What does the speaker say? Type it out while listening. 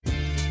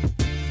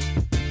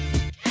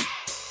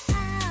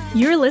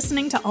You're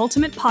listening to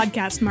Ultimate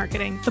Podcast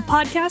Marketing, the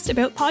podcast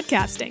about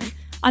podcasting.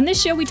 On this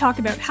show, we talk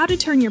about how to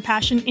turn your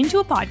passion into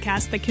a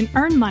podcast that can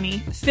earn money,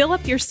 fill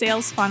up your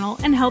sales funnel,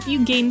 and help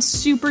you gain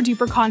super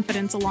duper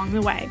confidence along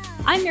the way.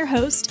 I'm your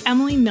host,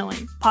 Emily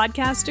Milling,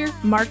 podcaster,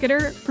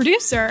 marketer,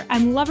 producer,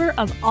 and lover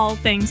of all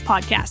things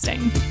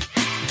podcasting.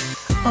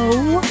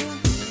 Oh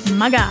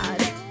my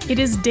God. It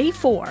is day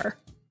 4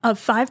 of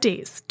 5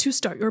 days to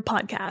start your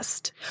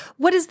podcast.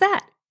 What is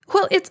that?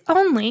 Well, it's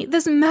only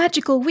this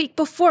magical week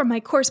before my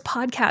course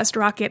Podcast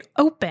Rocket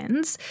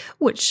opens,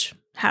 which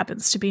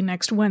happens to be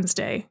next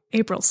Wednesday,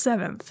 April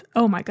 7th.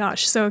 Oh my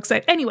gosh, so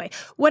excited. Anyway,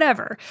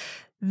 whatever.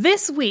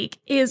 This week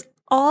is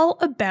all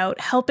about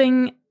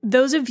helping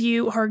those of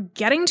you who are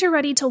getting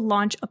ready to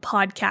launch a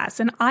podcast.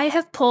 And I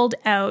have pulled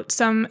out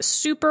some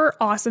super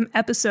awesome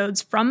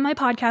episodes from my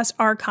podcast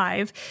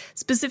archive,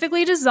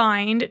 specifically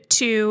designed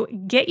to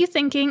get you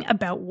thinking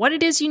about what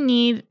it is you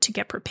need to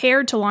get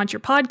prepared to launch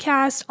your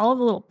podcast, all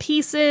the little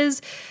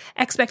pieces,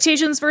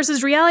 expectations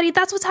versus reality.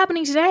 That's what's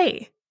happening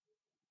today.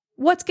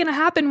 What's going to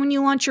happen when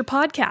you launch your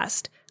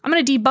podcast? I'm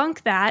going to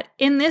debunk that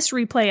in this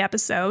replay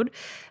episode.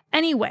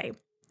 Anyway,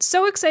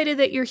 so excited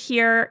that you're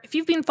here. If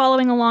you've been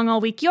following along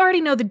all week, you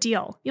already know the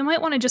deal. You might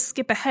want to just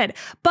skip ahead.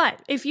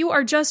 But if you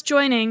are just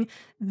joining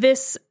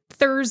this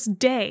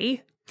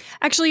Thursday,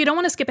 actually, you don't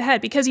want to skip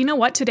ahead because you know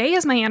what? Today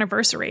is my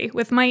anniversary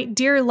with my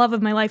dear love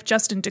of my life,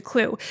 Justin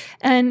Decloux.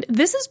 And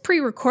this is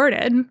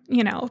pre-recorded,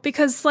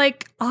 because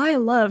I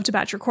love to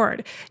batch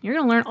record. You're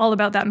going to learn all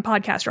about that in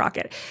Podcast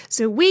Rocket.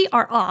 So we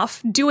are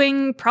off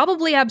doing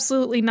probably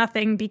absolutely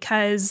nothing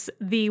because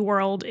the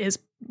world is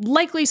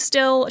likely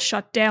still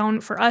shut down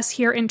for us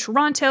here in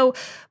Toronto.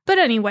 But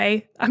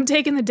anyway, I'm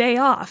taking the day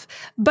off.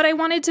 But I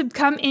wanted to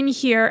come in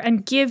here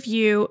and give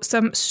you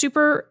some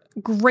super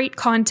great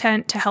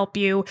content to help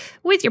you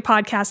with your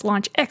podcast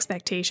launch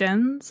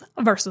expectations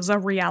versus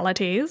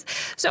realities.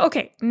 So,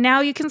 okay,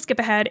 now you can skip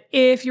ahead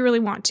if you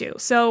really want to.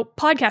 So,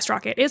 Podcast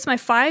Rocket is my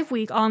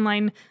 5-week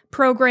online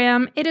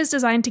program. It is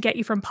designed to get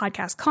you from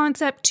podcast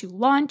concept to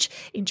launch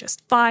in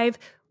just 5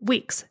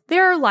 weeks.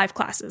 There are live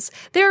classes.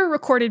 There are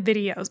recorded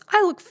videos.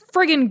 I look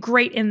friggin'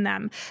 great in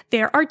them.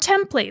 There are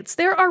templates.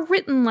 There are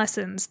written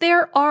lessons.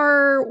 There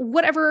are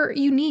whatever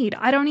you need.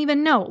 I don't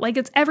even know.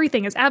 It's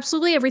everything. It's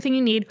absolutely everything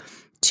you need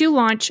to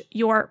launch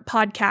your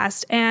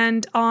podcast.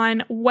 And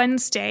on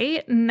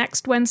Wednesday,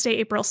 next Wednesday,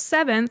 April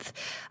 7th,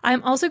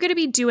 I'm also going to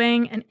be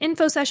doing an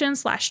info session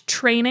 /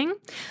 training.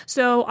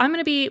 So I'm going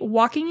to be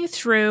walking you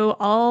through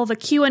all the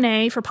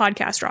Q&A for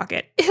Podcast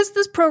Rocket. Is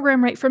this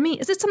program right for me?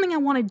 Is it something I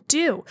want to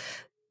do?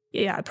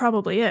 Yeah, it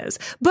probably is.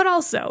 But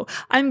also,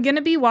 I'm going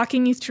to be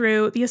walking you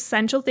through the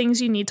essential things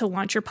you need to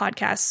launch your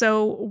podcast.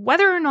 So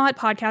whether or not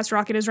Podcast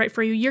Rocket is right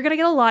for you, you're going to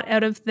get a lot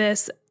out of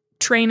this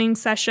training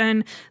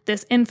session,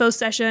 this info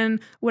session,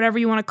 whatever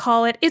you want to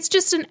call it. It's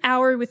just an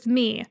hour with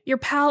me, your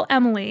pal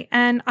Emily,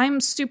 and I'm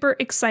super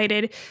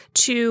excited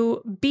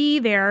to be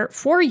there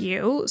for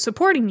you,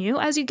 supporting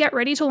you as you get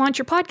ready to launch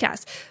your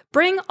podcast.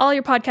 Bring all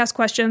your podcast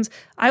questions.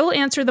 I will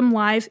answer them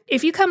live.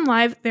 If you come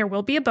live, there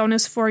will be a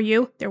bonus for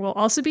you. There will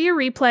also be a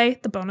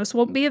replay. The bonus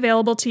won't be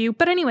available to you.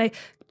 But anyway,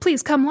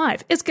 please come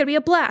live. It's going to be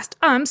a blast.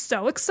 I'm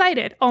so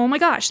excited. Oh my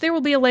gosh, there will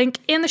be a link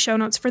in the show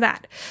notes for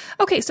that.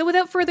 Okay, so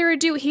without further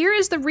ado, here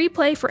is the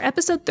replay for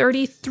episode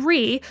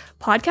 33,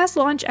 Podcast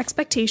Launch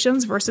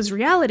Expectations versus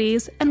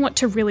Realities and What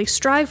to Really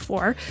Strive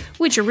For,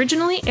 which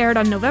originally aired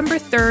on November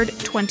 3rd,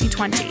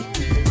 2020.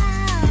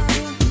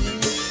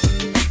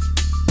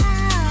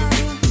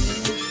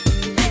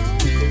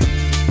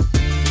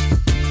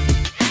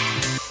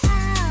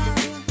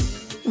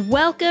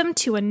 Welcome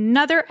to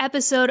another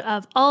episode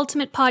of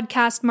Ultimate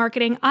Podcast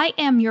Marketing. I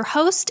am your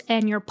host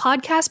and your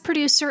podcast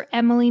producer,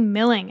 Emily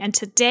Milling, and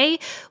today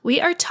we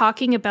are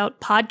talking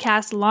about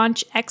podcast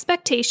launch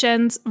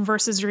expectations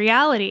versus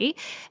reality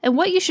and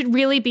what you should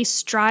really be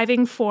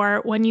striving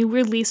for when you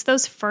release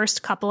those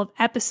first couple of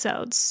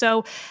episodes.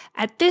 So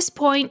at this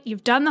point,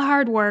 you've done the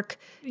hard work.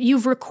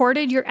 You've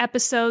recorded your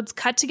episodes,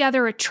 cut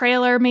together a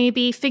trailer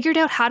maybe, figured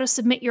out how to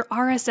submit your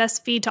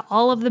RSS feed to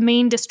all of the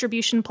main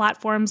distribution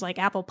platforms like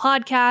Apple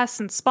Podcasts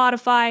and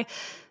Spotify.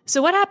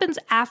 So what happens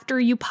after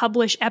you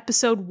publish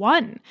episode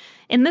 1?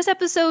 In this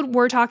episode,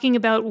 we're talking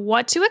about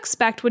what to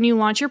expect when you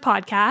launch your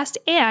podcast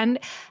and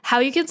how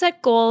you can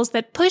set goals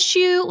that push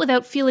you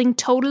without feeling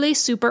totally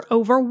super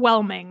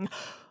overwhelming.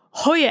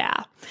 Oh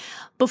yeah.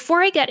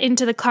 Before I get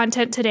into the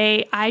content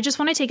today, I just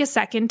want to take a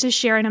second to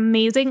share an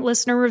amazing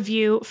listener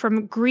review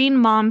from Green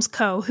Moms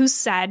Co., who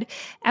said,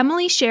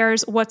 Emily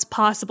shares what's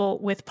possible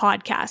with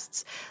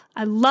podcasts.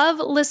 I love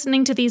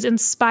listening to these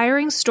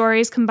inspiring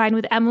stories combined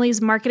with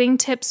Emily's marketing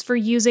tips for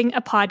using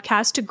a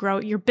podcast to grow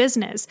your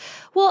business.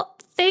 Well,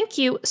 thank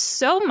you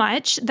so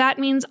much. That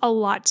means a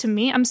lot to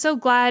me. I'm so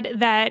glad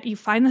that you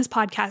find this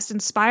podcast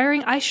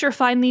inspiring. I sure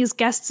find these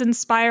guests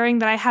inspiring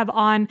that I have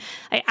on.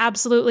 I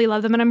absolutely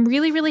love them. And I'm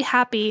really, really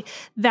happy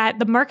that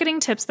the marketing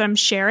tips that I'm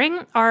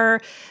sharing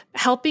are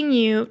helping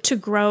you to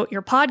grow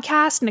your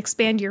podcast and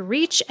expand your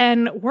reach.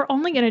 And we're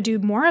only going to do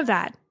more of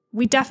that.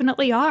 We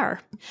definitely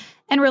are.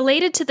 And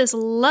related to this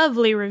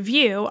lovely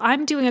review,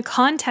 I'm doing a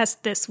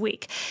contest this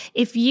week.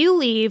 If you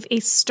leave a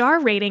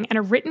star rating and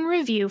a written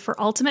review for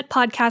Ultimate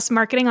Podcast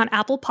Marketing on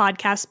Apple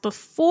Podcasts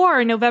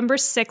before November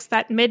 6th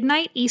at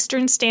midnight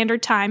Eastern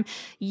Standard Time,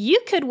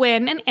 you could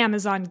win an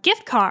Amazon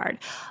gift card.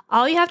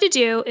 All you have to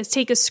do is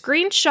take a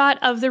screenshot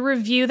of the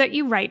review that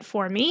you write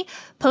for me,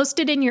 post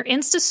it in your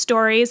Insta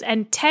stories,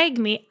 and tag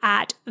me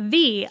at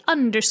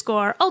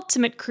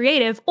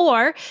 _ultimatecreative,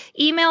 or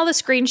email the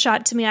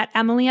screenshot to me at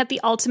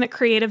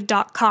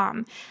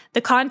emily@theultimatecreative.com. The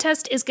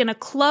contest is going to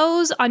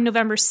close on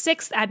November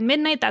 6th at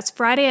midnight. That's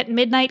Friday at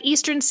midnight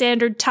Eastern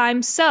Standard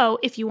Time. So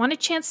if you want a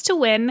chance to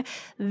win,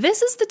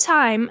 this is the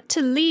time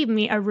to leave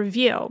me a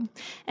review.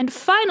 And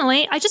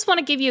finally, I just want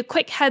to give you a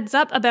quick heads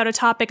up about a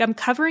topic I'm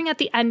covering at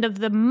the end of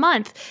the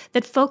month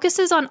that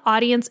focuses on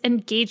audience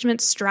engagement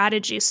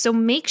strategies. So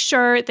make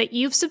sure that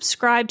you've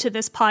subscribed to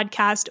this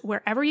podcast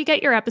wherever you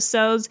get your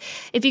episodes.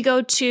 If you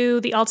go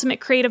to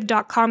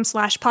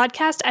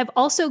theultimatecreative.com/podcast, I've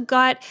also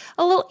got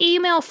a little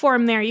email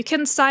form there. You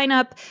can sign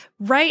up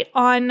right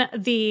on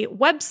the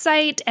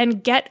website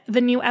and get the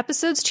new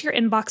episodes to your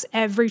inbox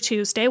every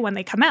Tuesday when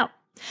they come out.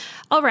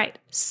 All right,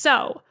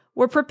 so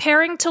we're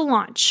preparing to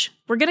launch.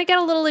 We're going to get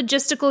a little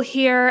logistical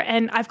here,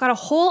 and I've got a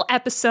whole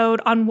episode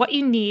on what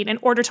you need in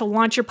order to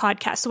launch your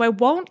podcast, so I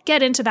won't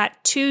get into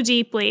that too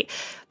deeply.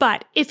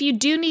 But if you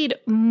do need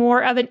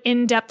more of an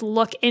in-depth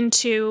look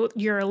into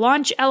your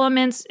launch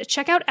elements,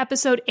 check out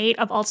episode 8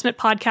 of Ultimate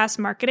Podcast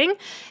Marketing.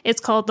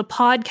 It's called the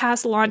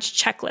Podcast Launch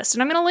Checklist,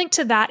 and I'm going to link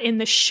to that in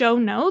the show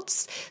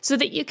notes so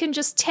that you can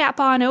just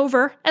tap on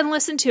over and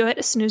listen to it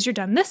as soon as you're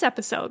done this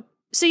episode.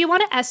 So you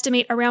want to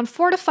estimate around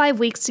 4 to 5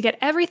 weeks to get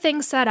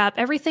everything set up,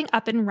 everything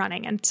up and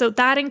running. And so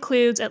that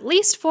includes at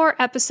least 4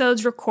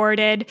 episodes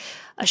recorded,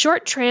 a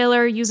short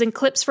trailer using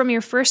clips from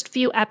your first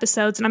few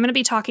episodes. And I'm going to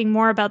be talking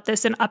more about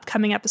this in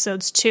upcoming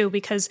episodes too,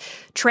 because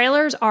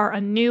trailers are a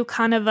new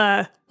kind of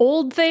a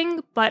old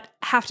thing, but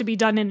have to be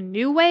done in a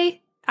new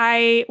way.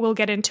 I will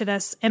get into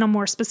this in a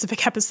more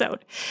specific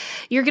episode.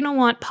 You're going to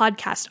want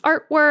podcast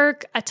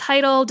artwork, a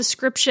title,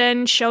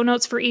 description, show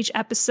notes for each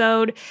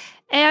episode,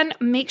 and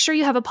make sure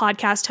you have a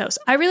podcast host.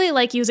 I really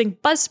like using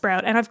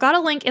Buzzsprout, and I've got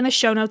a link in the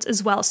show notes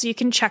as well, so you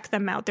can check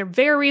them out. They're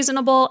very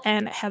reasonable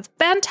and have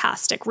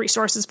fantastic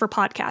resources for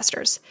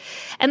podcasters.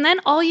 And then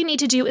all you need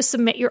to do is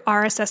submit your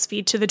RSS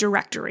feed to the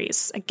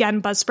directories.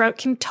 Again, Buzzsprout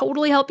can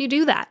totally help you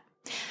do that.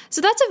 So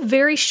that's a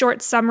very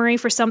short summary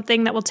for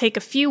something that will take a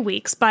few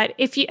weeks, but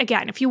if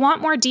you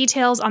want more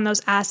details on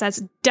those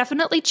assets,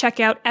 definitely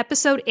check out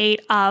episode 8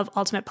 of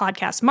Ultimate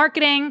Podcast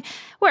Marketing,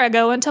 where I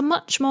go into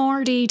much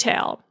more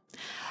detail.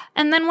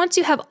 And then once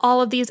you have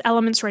all of these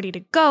elements ready to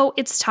go,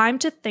 it's time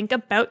to think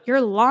about your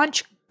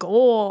launch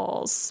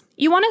goals.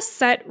 You want to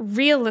set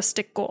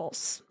realistic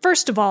goals.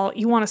 First of all,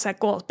 you want to set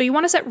goals, but you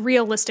want to set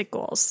realistic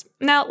goals.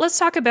 Now, let's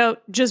talk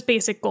about just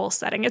basic goal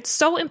setting. It's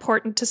so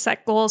important to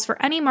set goals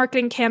for any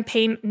marketing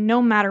campaign,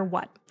 no matter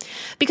what.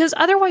 Because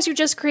otherwise you're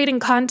just creating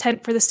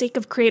content for the sake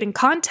of creating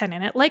content,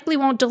 and it likely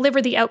won't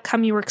deliver the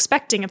outcome you were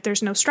expecting if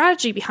there's no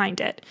strategy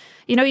behind it.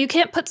 You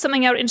can't put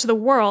something out into the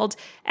world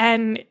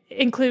and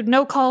include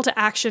no call to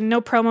action,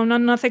 no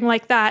promo, nothing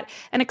like that,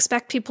 and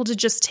expect people to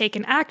just take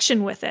an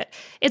action with it.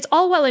 It's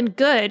all well and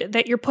good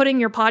that you're putting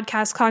your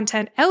podcast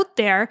content out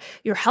there,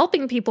 you're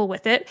helping people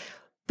with it,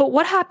 but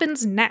what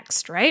happens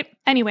next, right?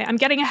 Anyway, I'm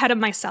getting ahead of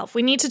myself.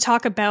 We need to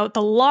talk about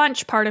the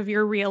launch part of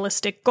your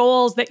realistic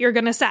goals that you're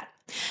going to set.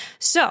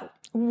 So,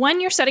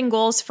 when you're setting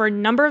goals for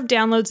number of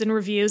downloads and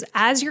reviews,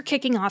 as you're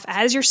kicking off,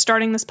 as you're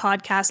starting this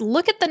podcast,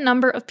 look at the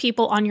number of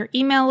people on your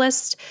email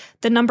list,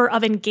 the number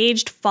of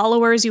engaged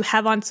followers you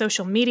have on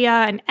social media,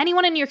 and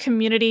anyone in your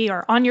community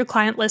or on your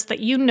client list that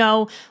you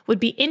know would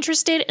be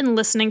interested in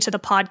listening to the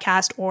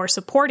podcast or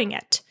supporting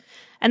it.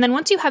 And then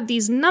once you have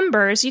these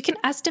numbers, you can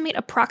estimate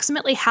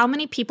approximately how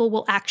many people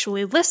will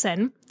actually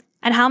listen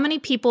and how many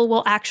people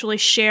will actually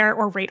share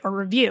or rate or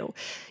review.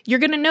 You're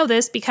going to know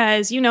this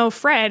because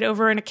Fred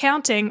over in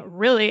accounting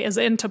really is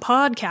into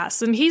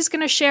podcasts, and he's going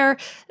to share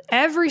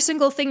every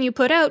single thing you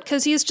put out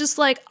because he's just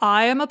like,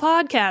 I am a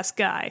podcast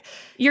guy.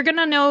 You're going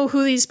to know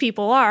who these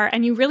people are,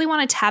 and you really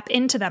want to tap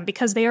into them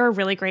because they are a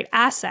really great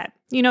asset.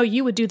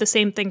 You would do the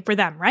same thing for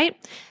them, right?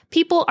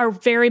 People are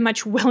very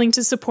much willing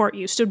to support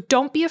you, so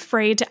don't be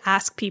afraid to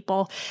ask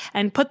people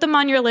and put them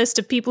on your list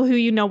of people who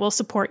you know will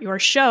support your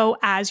show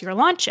as you're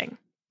launching.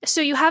 So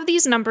you have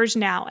these numbers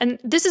now, and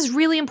this is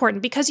really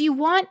important because you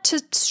want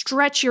to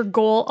stretch your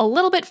goal a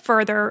little bit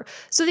further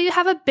so that you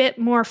have a bit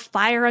more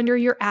fire under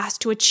your ass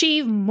to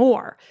achieve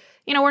more.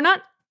 We're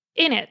not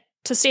in it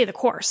to stay the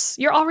course.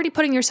 You're already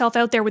putting yourself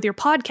out there with your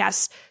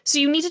podcasts, so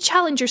you need to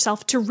challenge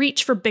yourself to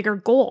reach for bigger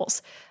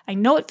goals. I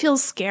know it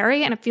feels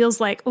scary and it feels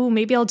like, oh,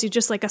 maybe I'll do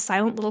just like a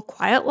silent little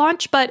quiet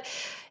launch, but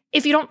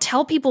if you don't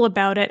tell people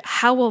about it,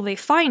 how will they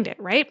find it,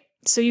 right?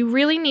 So you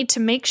really need to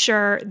make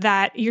sure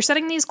that you're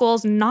setting these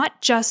goals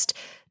not just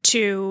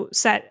to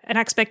set an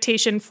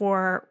expectation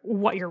for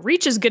what your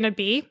reach is going to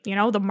be,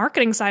 the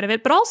marketing side of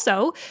it, but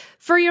also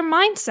for your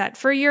mindset,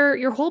 for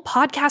your whole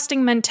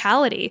podcasting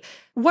mentality.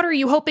 What are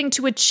you hoping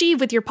to achieve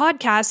with your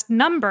podcast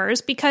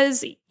numbers?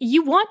 Because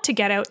you want to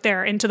get out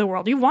there into the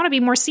world. You want to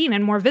be more seen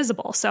and more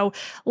visible. So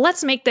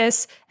let's make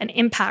this an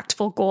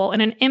impactful goal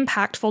and an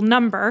impactful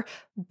number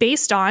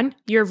based on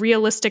your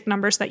realistic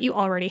numbers that you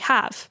already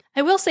have.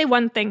 I will say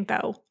one thing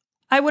though.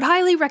 I would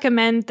highly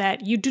recommend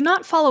that you do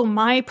not follow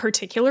my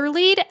particular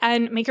lead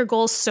and make your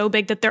goals so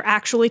big that they're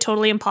actually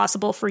totally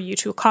impossible for you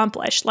to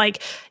accomplish.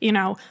 Like,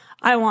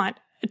 I want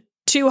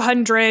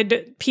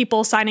 200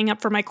 people signing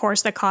up for my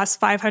course that costs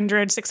 $500,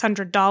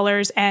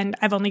 $600, and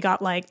I've only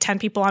got like 10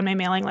 people on my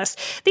mailing list.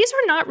 These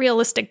are not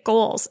realistic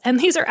goals, and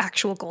these are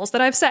actual goals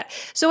that I've set.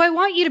 So I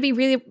want you to be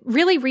really,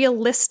 really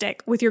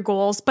realistic with your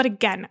goals, but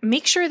again,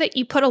 make sure that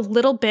you put a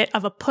little bit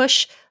of a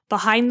push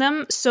behind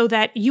them so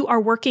that you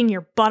are working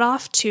your butt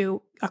off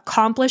to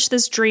accomplish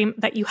this dream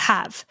that you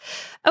have.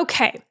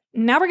 Okay,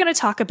 now we're going to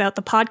talk about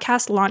the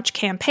podcast launch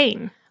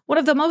campaign. One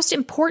of the most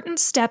important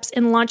steps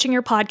in launching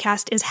your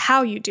podcast is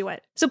how you do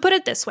it. So put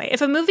it this way, if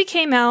a movie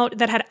came out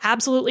that had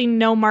absolutely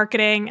no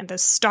marketing and the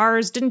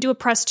stars didn't do a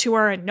press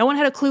tour and no one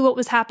had a clue what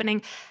was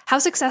happening, how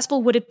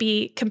successful would it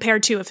be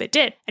compared to if it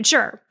did? And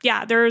sure,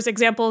 yeah, there's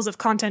examples of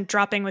content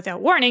dropping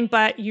without warning,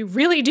 but you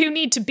really do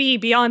need to be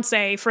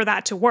Beyonce for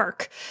that to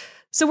work.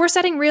 So we're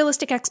setting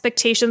realistic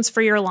expectations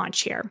for your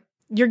launch here.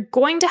 You're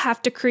going to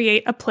have to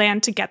create a plan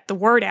to get the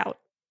word out.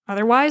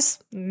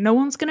 Otherwise, no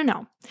one's going to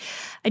know.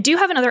 I do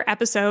have another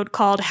episode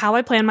called How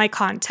I Plan My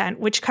Content,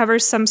 which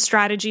covers some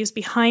strategies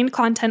behind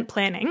content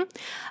planning.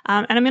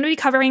 And I'm going to be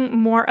covering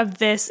more of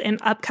this in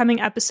upcoming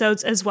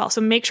episodes as well.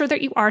 So make sure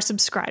that you are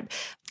subscribed.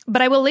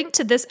 But I will link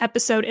to this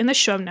episode in the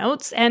show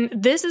notes, and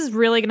this is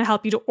really going to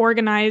help you to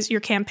organize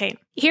your campaign.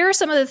 Here are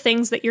some of the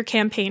things that your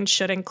campaign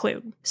should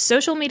include.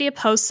 Social media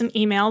posts and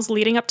emails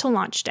leading up to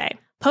launch day.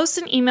 Posts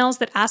and emails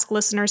that ask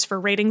listeners for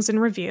ratings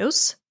and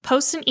reviews.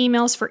 Posts and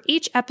emails for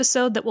each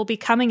episode that will be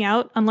coming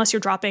out, unless you're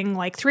dropping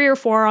like 3 or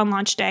 4 on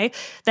launch day,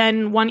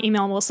 then 1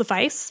 email will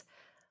suffice.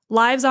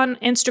 Lives on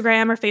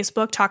Instagram or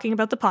Facebook talking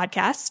about the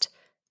podcast.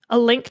 A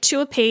link to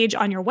a page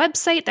on your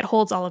website that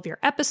holds all of your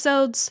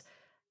episodes.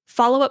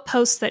 Follow-up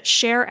posts that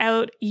share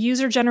out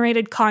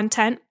user-generated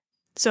content,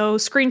 so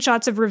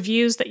screenshots of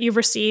reviews that you've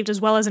received, as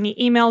well as any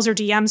emails or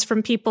DMs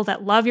from people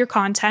that love your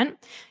content.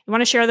 You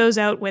want to share those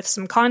out with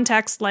some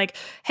context like,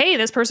 hey,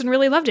 this person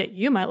really loved it.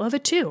 You might love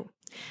it too.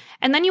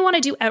 And then you want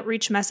to do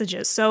outreach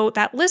messages. So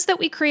that list that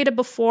we created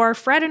before,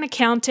 Fred in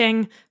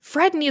accounting,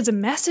 Fred needs a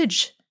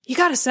message. You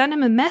got to send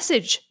him a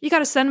message. You got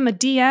to send him a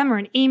DM or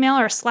an email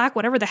or a Slack,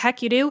 whatever the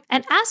heck you do,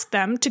 and ask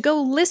them to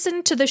go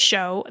listen to the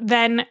show,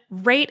 then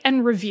rate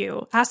and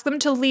review. Ask them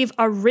to leave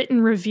a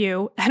written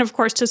review and, of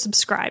course, to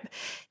subscribe.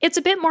 It's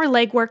a bit more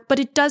legwork, but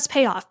it does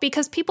pay off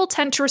because people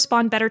tend to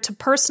respond better to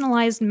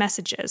personalized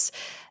messages,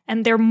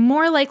 and they're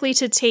more likely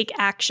to take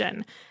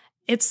action.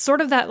 It's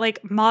sort of that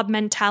like mob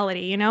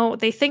mentality,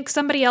 They think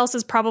somebody else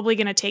is probably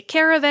going to take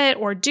care of it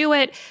or do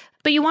it,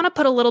 but you want to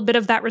put a little bit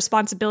of that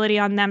responsibility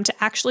on them to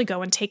actually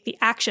go and take the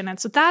action. And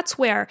so that's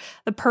where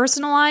the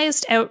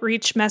personalized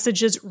outreach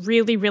messages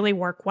really, really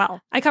work well.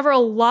 I cover a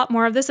lot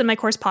more of this in my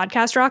course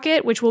Podcast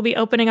Rocket, which will be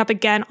opening up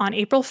again on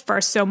April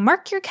 1st. So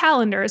mark your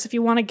calendars if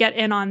you want to get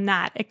in on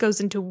that. It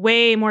goes into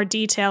way more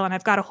detail, and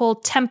I've got a whole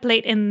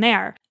template in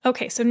there.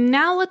 Okay, so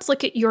now let's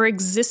look at your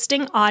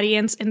existing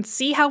audience and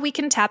see how we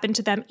can tap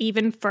into them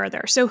even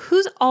further. So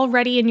who's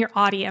already in your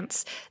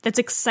audience that's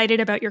excited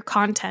about your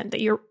content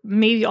that you're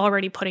maybe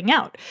already putting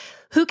out?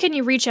 Who can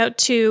you reach out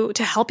to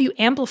help you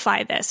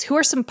amplify this? Who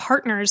are some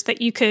partners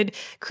that you could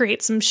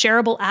create some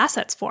shareable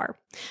assets for?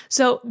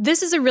 So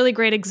this is a really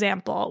great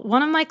example.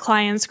 One of my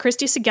clients,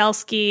 Christy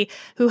Sigelski,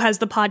 who has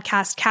the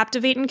podcast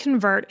Captivate and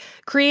Convert,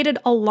 created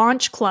a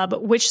launch club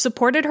which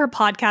supported her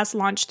podcast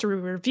launch through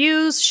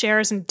reviews,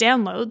 shares, and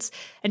downloads.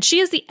 And she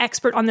is the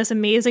expert on this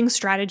amazing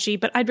strategy,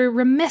 but I'd be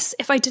remiss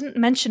if I didn't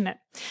mention it.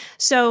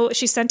 So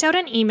she sent out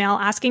an email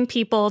asking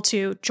people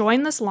to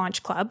join this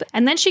launch club,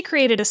 and then she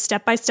created a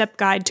step-by-step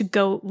guide to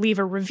go leave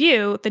a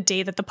review the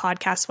day that the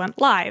podcast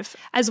went live,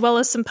 as well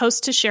as some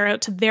posts to share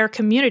out to their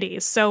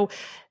communities. So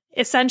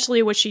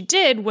essentially what she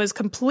did was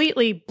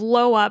completely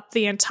blow up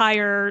the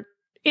entire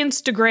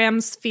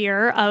Instagram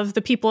sphere of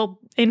the people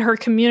in her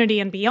community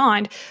and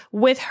beyond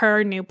with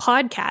her new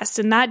podcast.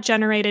 And that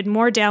generated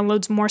more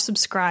downloads, more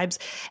subscribes,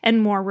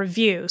 and more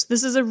reviews.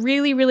 This is a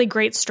really, really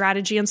great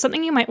strategy and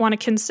something you might want to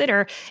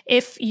consider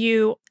if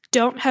you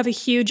don't have a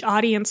huge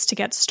audience to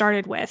get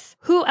started with.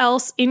 Who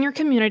else in your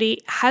community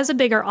has a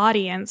bigger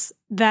audience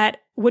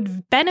that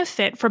would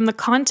benefit from the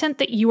content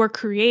that you are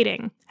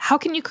creating? How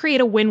can you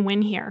create a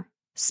win-win here?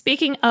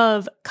 Speaking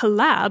of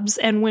collabs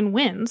and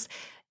win-wins,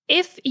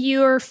 if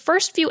your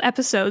first few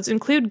episodes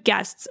include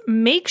guests,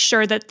 make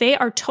sure that they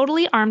are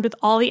totally armed with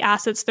all the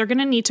assets they're going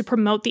to need to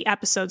promote the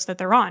episodes that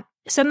they're on.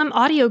 Send them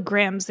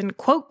audiograms and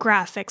quote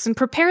graphics and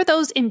prepare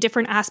those in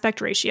different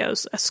aspect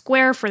ratios, a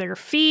square for your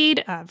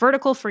feed, a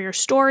vertical for your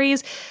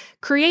stories.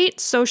 Create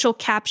social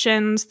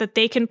captions that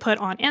they can put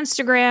on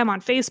Instagram,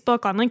 on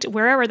Facebook, on LinkedIn,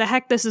 wherever the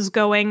heck this is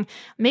going.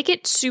 Make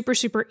it super,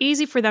 super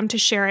easy for them to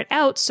share it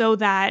out so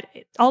that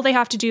all they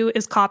have to do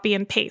is copy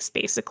and paste,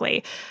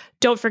 basically.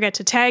 Don't forget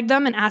to tag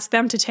them and ask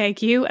them to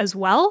tag you as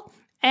well.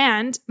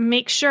 And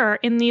make sure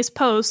in these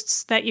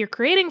posts that you're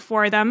creating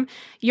for them,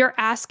 you're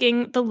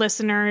asking the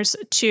listeners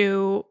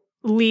to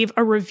leave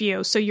a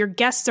review. So your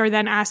guests are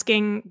then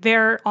asking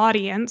their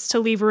audience to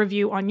leave a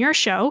review on your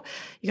show.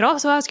 You could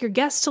also ask your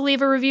guests to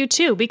leave a review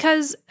too,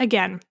 because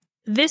again,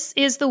 this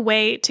is the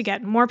way to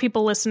get more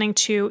people listening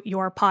to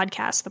your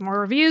podcast. The more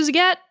reviews you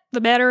get,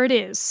 the better it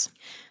is.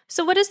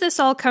 So what does this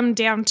all come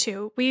down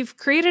to? We've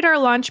created our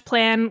launch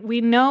plan. We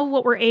know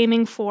what we're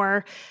aiming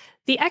for.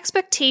 The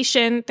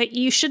expectation that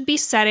you should be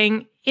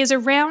setting is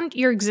around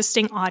your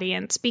existing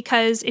audience,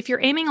 because if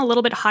you're aiming a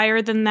little bit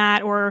higher than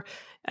that,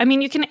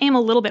 you can aim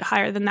a little bit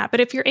higher than that,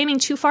 but if you're aiming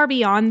too far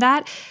beyond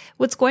that,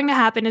 what's going to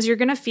happen is you're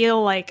going to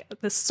feel like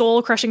the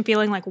soul-crushing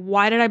feeling like,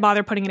 why did I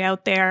bother putting it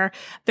out there?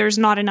 There's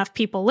not enough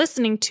people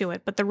listening to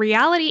it. But the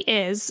reality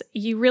is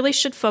you really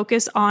should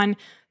focus on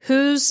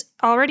who's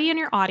already in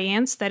your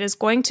audience that is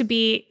going to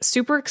be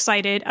super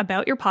excited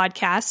about your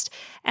podcast,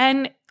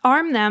 and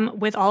arm them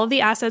with all of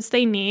the assets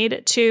they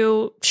need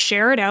to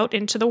share it out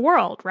into the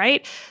world,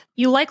 right?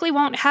 You likely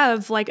won't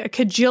have like a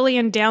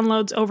cajillion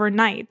downloads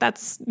overnight.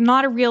 That's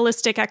not a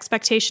realistic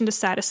expectation to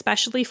set,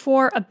 especially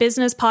for a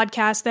business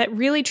podcast that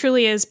really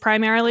truly is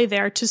primarily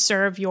there to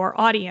serve your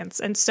audience.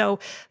 And so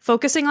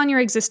focusing on your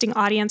existing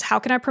audience, how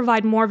can I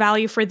provide more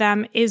value for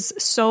them, is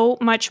so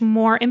much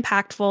more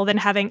impactful than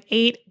having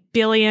 8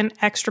 billion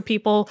extra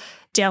people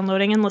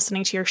downloading and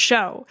listening to your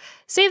show.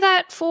 Save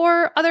that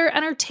for other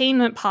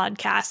entertainment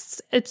podcasts.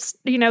 It's,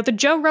 the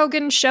Joe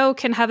Rogan show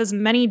can have as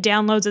many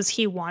downloads as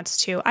he wants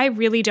to. I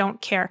really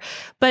don't care.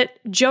 But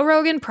Joe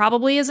Rogan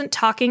probably isn't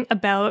talking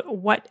about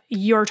what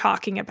you're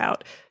talking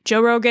about.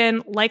 Joe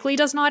Rogan likely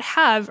does not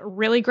have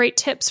really great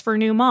tips for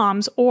new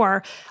moms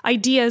or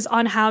ideas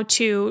on how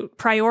to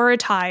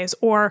prioritize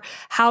or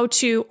how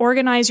to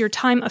organize your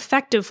time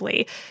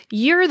effectively.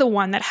 You're the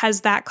one that has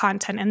that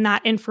content and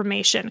that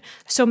information.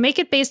 So make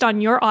it based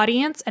on your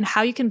audience and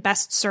how you can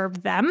best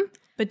serve them.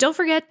 But don't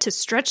forget to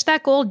stretch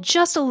that goal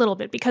just a little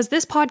bit, because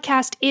this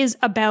podcast is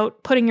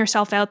about putting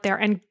yourself out there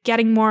and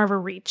getting more of a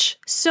reach.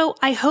 So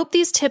I hope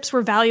these tips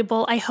were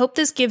valuable. I hope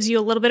this gives you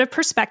a little bit of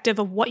perspective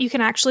of what you can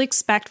actually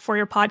expect for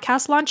your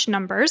podcast launch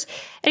numbers.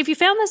 And if you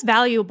found this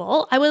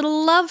valuable, I would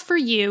love for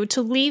you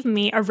to leave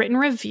me a written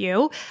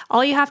review.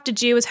 All you have to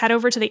do is head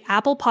over to the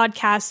Apple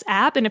Podcasts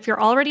app. And if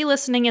you're already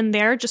listening in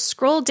there, just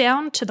scroll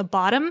down to the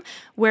bottom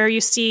where you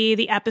see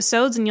the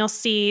episodes and you'll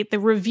see the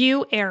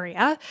review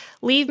area.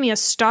 Leave me a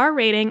star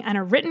rating and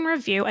a written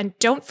review. And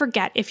don't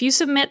forget, if you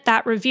submit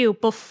that review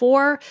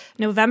before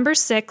November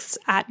 6th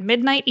at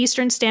midnight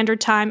Eastern Standard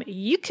Time,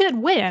 you could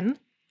win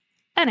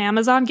an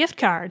Amazon gift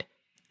card.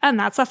 And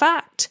that's a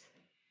fact,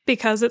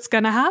 because it's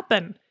going to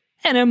happen.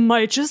 And it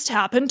might just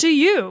happen to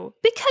you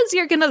because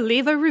you're going to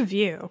leave a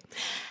review.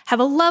 Have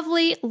a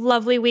lovely,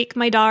 lovely week,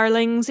 my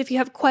darlings. If you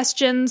have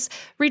questions,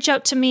 reach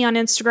out to me on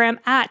Instagram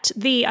at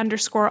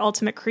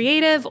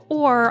 @the_ultimatecreative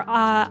or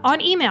on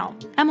email,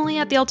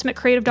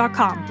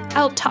 emily@theultimatecreative.com.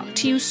 I'll talk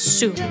to you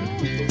soon.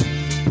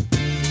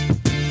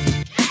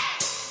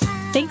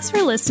 Thanks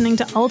for listening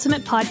to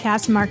Ultimate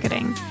Podcast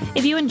Marketing.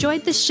 If you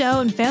enjoyed the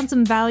show and found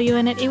some value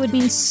in it, it would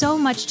mean so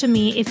much to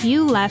me if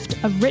you left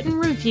a written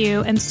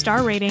review and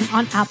star rating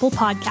on Apple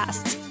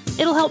Podcasts.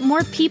 It'll help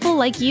more people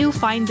like you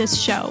find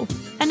this show.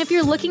 And if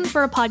you're looking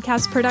for a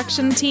podcast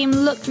production team,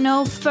 look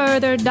no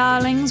further,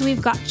 darlings.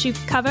 We've got you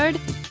covered.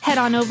 Head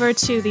on over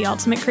to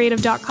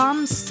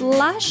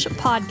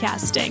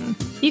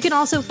theultimatecreative.com/podcasting. You can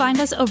also find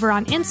us over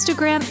on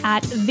Instagram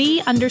at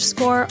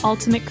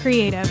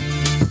 @the_ultimatecreative.